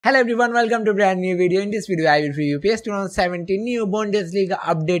Hello everyone, welcome to a brand new video. In this video, I will review PS 2017 new Bundesliga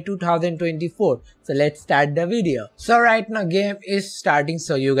update 2024. So let's start the video. So right now game is starting,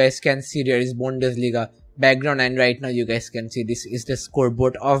 so you guys can see there is Bundesliga background, and right now you guys can see this is the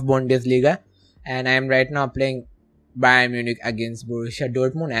scoreboard of Bundesliga, and I am right now playing Bayern Munich against Borussia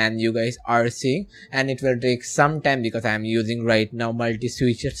Dortmund, and you guys are seeing, and it will take some time because I am using right now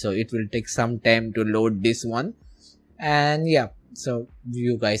multi-switcher, so it will take some time to load this one. And yeah, so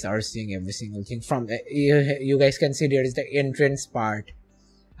you guys are seeing every single thing from you guys can see there is the entrance part.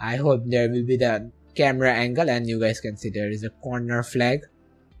 I hope there will be the camera angle, and you guys can see there is a corner flag.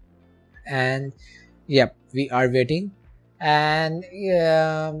 And yep, we are waiting. And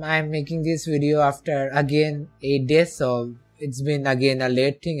I'm making this video after again 8 days, so it's been again a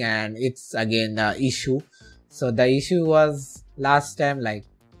late thing, and it's again the issue. So the issue was last time, like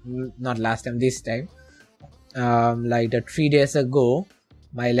not last time, this time, like 3 days ago,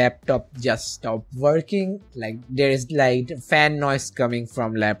 my laptop just stopped working. Like there is like fan noise coming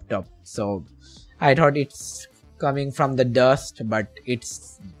from laptop, so I thought it's coming from the dust, but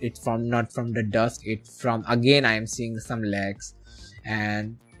it's from not from the dust, it's from, again I am seeing some lags,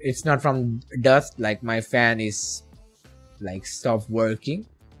 and it's not from dust, like my fan is like stopped working,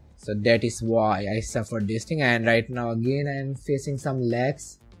 so that is why I suffered this thing. And right now again I am facing some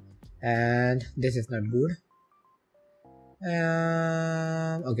lags, and this is not good.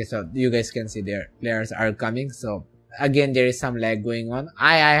 Okay, so you guys can see their players are coming, so again there is some lag going on.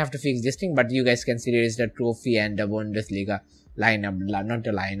 I have to fix this thing, but you guys can see there is the trophy and the Bundesliga lineup, not the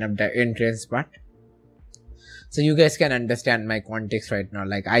lineup, the entrance part. So you guys can understand my context right now.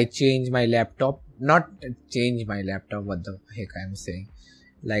 Like I changed my laptop, not change my laptop, what the heck I'm saying,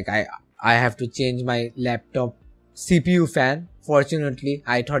 like I have to change my laptop CPU fan. Fortunately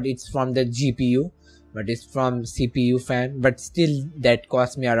I thought it's from the GPU, but it's from CPU fan, but still that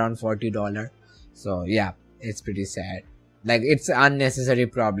cost me around $40. So yeah, it's pretty sad. Like it's unnecessary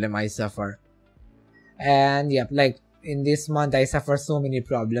problem I suffer. And yeah, like in this month I suffer so many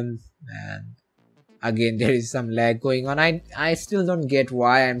problems, and again there is some lag going on. I still don't get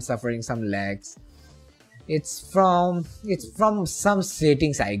why I'm suffering some lags. It's from some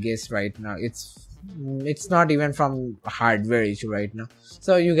settings, I guess. Right now it's not even from hardware issue right now.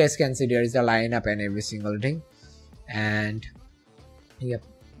 So you guys can see there is a lineup and every single thing. And yep,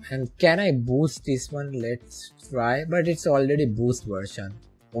 and can I boost this one? Let's try, but it's already boost version.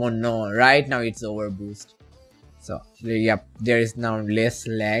 Oh no, right now it's over boost. So yep, there is now less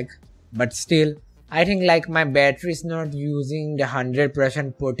lag, but still I think like my battery is not using the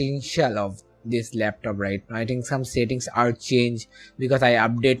 100% potential of this laptop right now. I think some settings are changed because I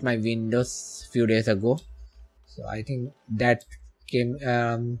update my Windows few days ago, so I think that came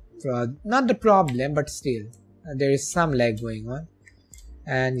not the problem, but still there is some lag going on.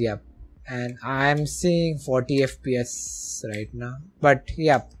 And yep, and I'm seeing 40 FPS right now, but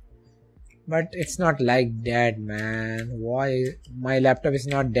yep, but it's not like that, man. Why my laptop is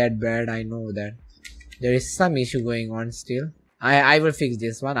not that bad? I know that there is some issue going on still. I will fix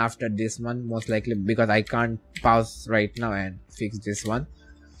this one after this one, most likely, because I can't pause right now and fix this one.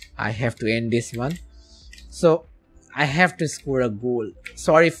 I have to end this one, so I have to score a goal.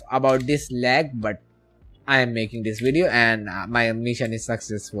 Sorry about this lag, but I am making this video, and my mission is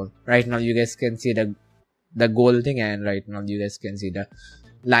successful. Right now you guys can see the goal thing, and right now you guys can see the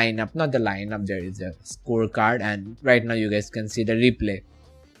lineup, not the lineup, there is a scorecard, and right now you guys can see the replay.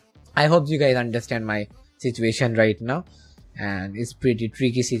 I hope you guys understand my situation right now, and it's pretty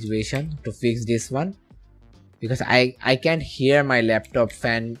tricky situation to fix this one because I can't hear my laptop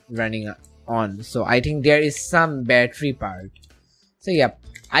fan running on, so I think there is some battery part. So yep,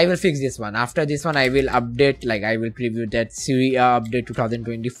 I will fix this one. After this one I will update, like I will preview that Serie A update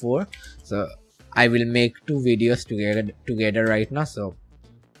 2024. So I will make 2 videos together right now, so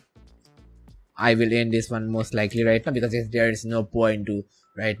I will end this one most likely right now because there is no point to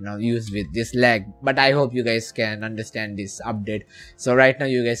right now use with this lag. But I hope you guys can understand this update. So right now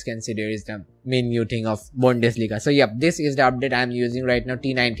you guys can see there is the menu thing of Bundesliga. So yep, this is the update I'm using right now,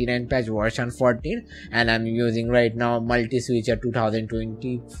 T99 patch version 14, and I'm using right now multi-switcher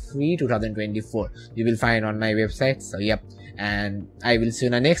 2023-2024. You will find on my website. So yep, and I will see you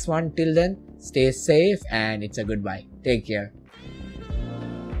in the next one. Till then, stay safe, and it's a goodbye. Take care.